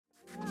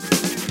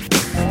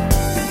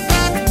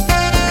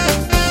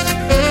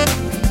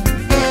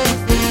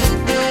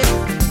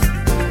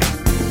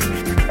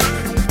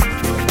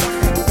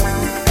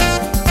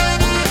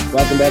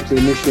back to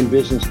the Michigan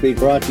Business Beat,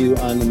 brought to you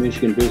on the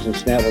Michigan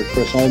Business Network.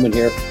 Chris Holman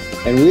here,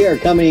 and we are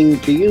coming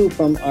to you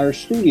from our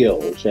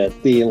studios at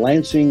the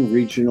Lansing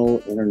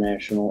Regional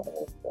International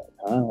Airport.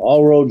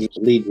 All roads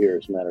lead here,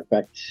 as a matter of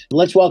fact.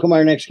 Let's welcome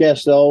our next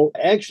guest, though.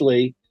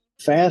 Actually,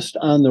 fast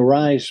on the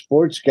rise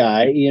sports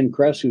guy, Ian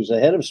Kress, who's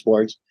the head of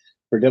sports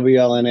for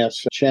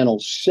WLNS Channel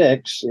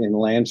 6 in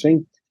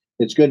Lansing.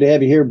 It's good to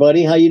have you here,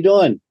 buddy. How you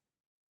doing?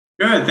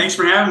 Good. Thanks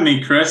for having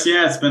me, Chris.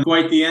 Yeah, it's been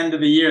quite the end of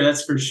the year,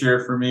 that's for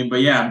sure for me.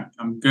 But yeah,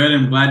 I'm good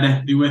and glad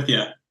to be with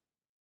you.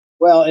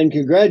 Well, and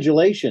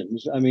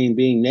congratulations. I mean,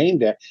 being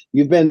named that.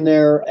 You've been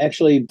there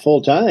actually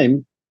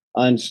full-time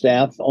on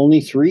staff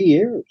only 3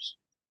 years.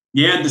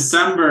 Yeah,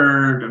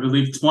 December, I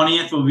believe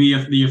 20th will be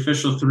the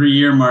official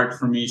 3-year mark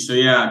for me. So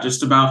yeah,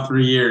 just about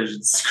 3 years.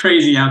 It's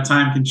crazy how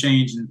time can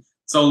change in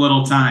so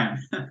little time.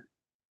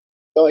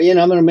 So, Ian,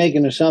 I'm going to make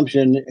an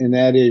assumption, and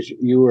that is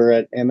you were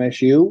at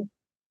MSU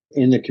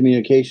in the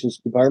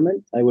communications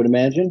department, I would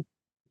imagine.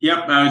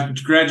 Yep, I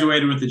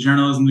graduated with a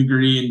journalism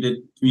degree and did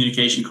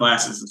communication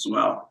classes as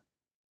well.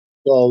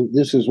 So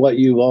this is what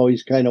you've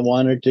always kind of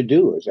wanted to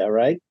do, is that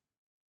right?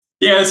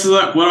 Yeah, this is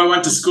what I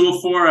went to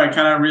school for. I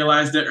kind of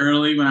realized it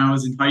early when I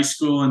was in high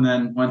school, and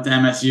then went to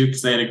MSU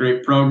because they had a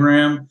great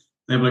program.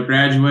 Was able to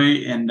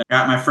graduate and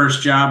got my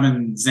first job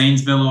in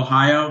Zanesville,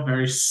 Ohio,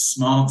 very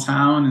small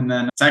town. And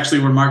then it's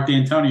actually where Mark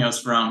D'Antonio's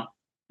from,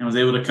 and was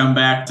able to come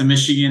back to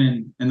Michigan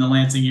and in the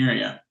Lansing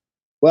area.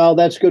 Well,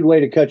 that's a good way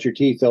to cut your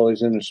teeth, though,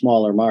 is in a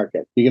smaller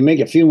market. You can make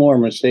a few more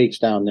mistakes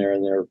down there,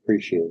 and they're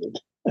appreciated.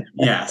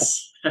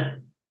 Yes.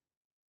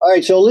 All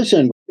right, so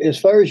listen, as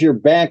far as your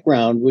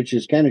background, which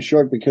is kind of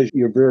short because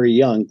you're very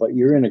young, but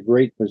you're in a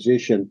great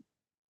position,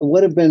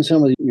 what have been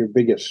some of your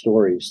biggest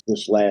stories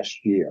this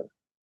last year?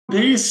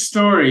 Biggest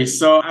story.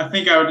 So I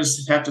think I would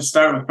just have to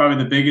start with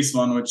probably the biggest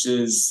one, which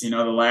is, the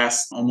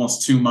last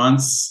almost 2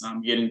 months,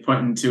 I'm getting put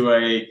into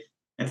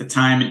at the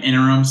time, an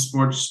interim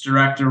sports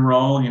director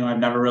role. I've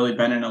never really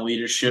been in a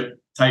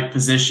leadership type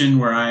position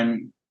where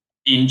I'm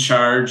in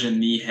charge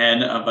and the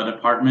head of a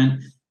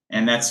department.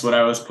 And that's what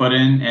I was put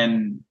in,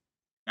 and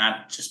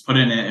not just put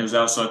in it. It was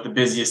also at the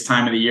busiest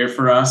time of the year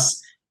for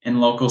us in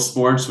local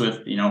sports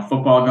with,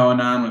 football going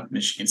on with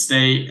Michigan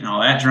State and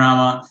all that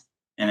drama.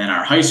 And then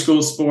our high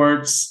school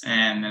sports.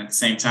 And then at the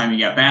same time, you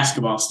got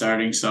basketball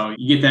starting. So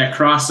you get that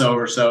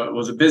crossover. So it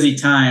was a busy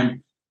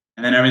time.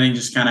 And then everything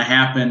just kind of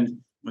happened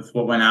with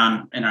what went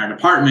on in our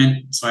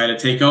department. So I had to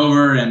take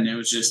over, and it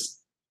was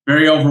just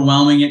very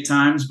overwhelming at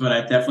times. But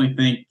I definitely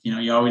think,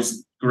 you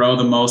always grow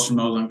the most from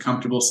those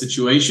uncomfortable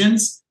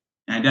situations.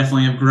 And I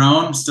definitely have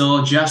grown. I'm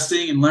still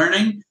adjusting and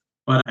learning,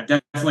 but I've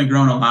definitely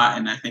grown a lot.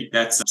 And I think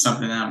that's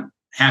something that I'm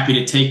happy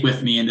to take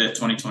with me into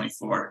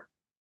 2024.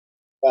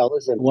 Well,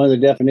 listen, one of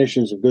the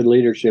definitions of good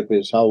leadership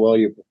is how well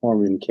you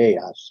perform in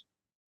chaos.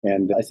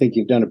 And I think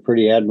you've done a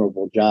pretty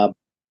admirable job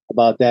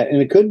about that.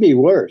 And it could be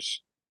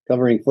worse.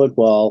 Covering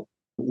football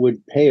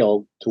would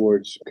pale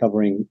towards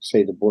covering,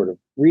 say, the Board of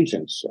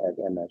Regents at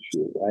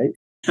MSU, right?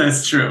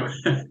 That's true.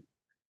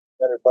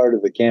 Better part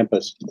of the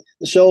campus.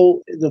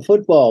 So the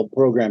football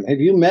program,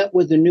 have you met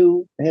with the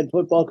new head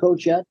football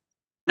coach yet?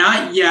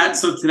 Not yet.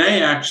 So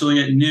today,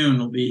 actually, at noon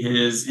will be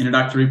his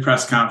introductory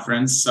press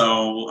conference.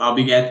 So I'll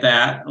be at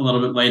that a little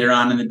bit later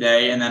on in the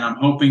day. And then I'm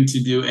hoping to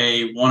do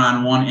a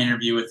one-on-one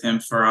interview with him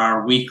for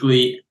our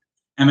weekly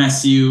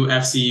MSU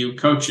FCU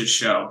coaches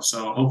show.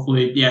 So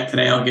hopefully,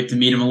 today I'll get to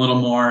meet him a little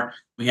more.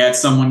 We had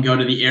someone go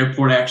to the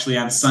airport actually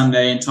on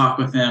Sunday and talk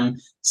with him.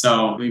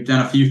 So we've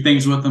done a few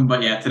things with him.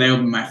 But today will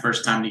be my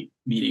first time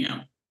meeting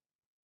him.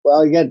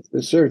 Well, you got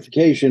the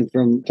certification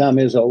from Tom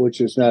Izzo, which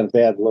is not a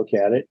bad look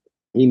at it.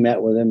 He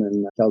met with him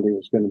and felt he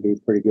was going to be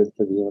pretty good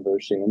for the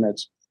university. And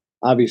that's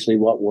obviously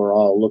what we're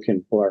all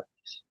looking for.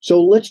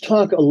 So let's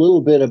talk a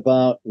little bit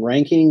about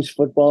rankings,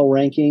 football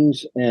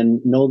rankings,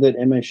 and know that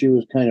MSU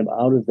is kind of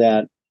out of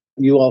that.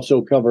 You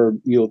also cover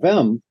U of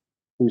M,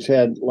 who's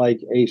had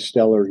like a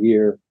stellar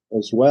year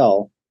as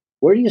well.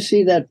 Where do you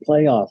see that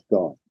playoff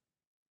going?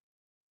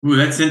 Ooh,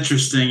 that's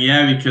interesting.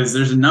 Yeah, because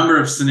there's a number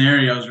of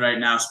scenarios right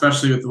now,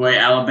 especially with the way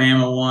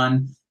Alabama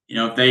won.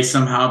 If they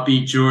somehow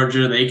beat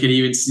Georgia, they could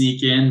even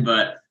sneak in.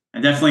 But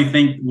I definitely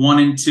think 1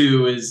 and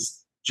 2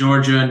 is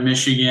Georgia and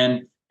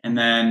Michigan. And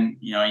then,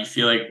 you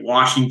feel like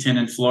Washington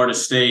and Florida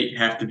State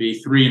have to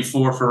be 3 and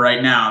 4 for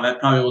right now. That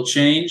probably will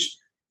change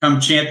come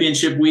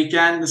championship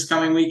weekend, this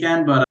coming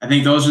weekend. But I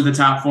think those are the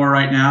top 4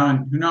 right now.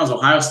 And who knows,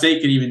 Ohio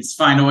State could even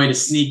find a way to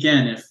sneak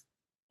in if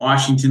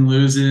Washington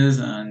loses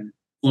and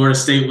Florida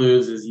State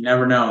loses. You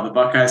never know. The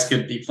Buckeyes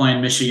could be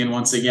playing Michigan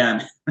once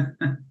again.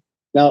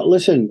 Now,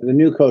 listen, the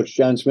new coach,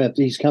 John Smith,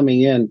 he's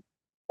coming in.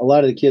 A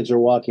lot of the kids are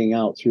walking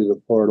out through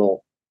the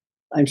portal.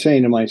 I'm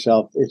saying to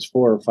myself, it's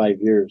 4 or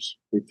 5 years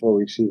before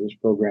we see this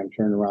program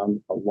turn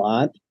around a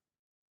lot.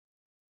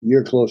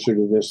 You're closer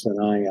to this than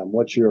I am.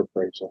 What's your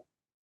appraisal?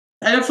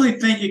 I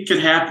definitely think it could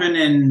happen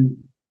in,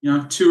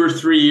 2 or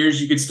 3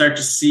 years. You could start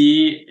to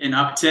see an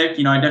uptick.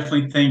 I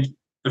definitely think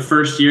the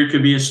first year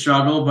could be a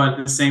struggle, but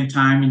at the same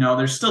time,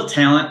 there's still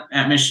talent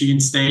at Michigan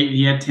State.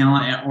 He had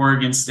talent at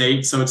Oregon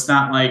State. So it's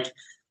not like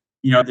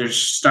they're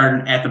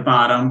starting at the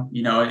bottom.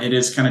 It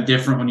is kind of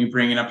different when you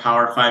bring in a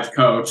Power 5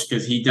 coach,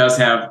 because he does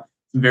have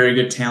some very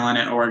good talent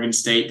at Oregon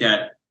State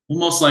that will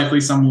most likely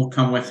some will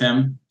come with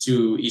him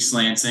to East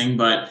Lansing.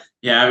 But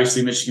yeah,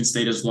 obviously Michigan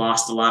State has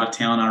lost a lot of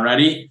talent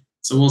already.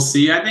 So we'll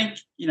see. I think,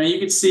 you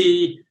could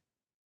see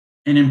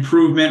an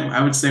improvement,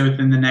 I would say,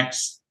 within the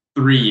next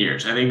 3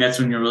 years. I think that's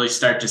when you'll really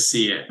start to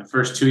see it. The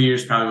first 2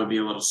 years probably will be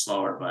a little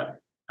slower, but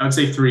I would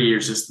say 3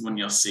 years is when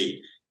you'll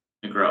see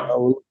the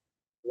growth.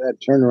 That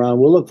turnaround.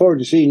 We'll look forward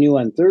to seeing you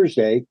on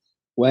Thursday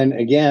when,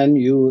 again,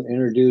 you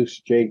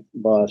introduce Jake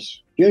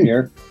Boss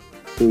Jr.,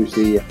 who's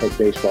the head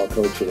baseball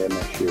coach at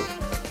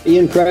MSU.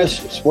 Ian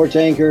Kress, sports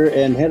anchor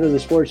and head of the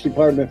sports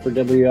department for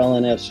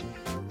WLNS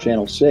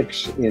Channel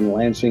 6 in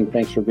Lansing.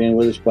 Thanks for being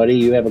with us, buddy.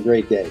 You have a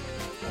great day.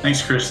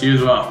 Thanks, Chris. You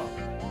as well.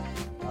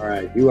 All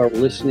right. You are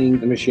listening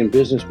to Michigan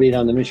Business Beat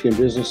on the Michigan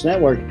Business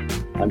Network.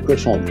 I'm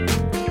Chris Holm.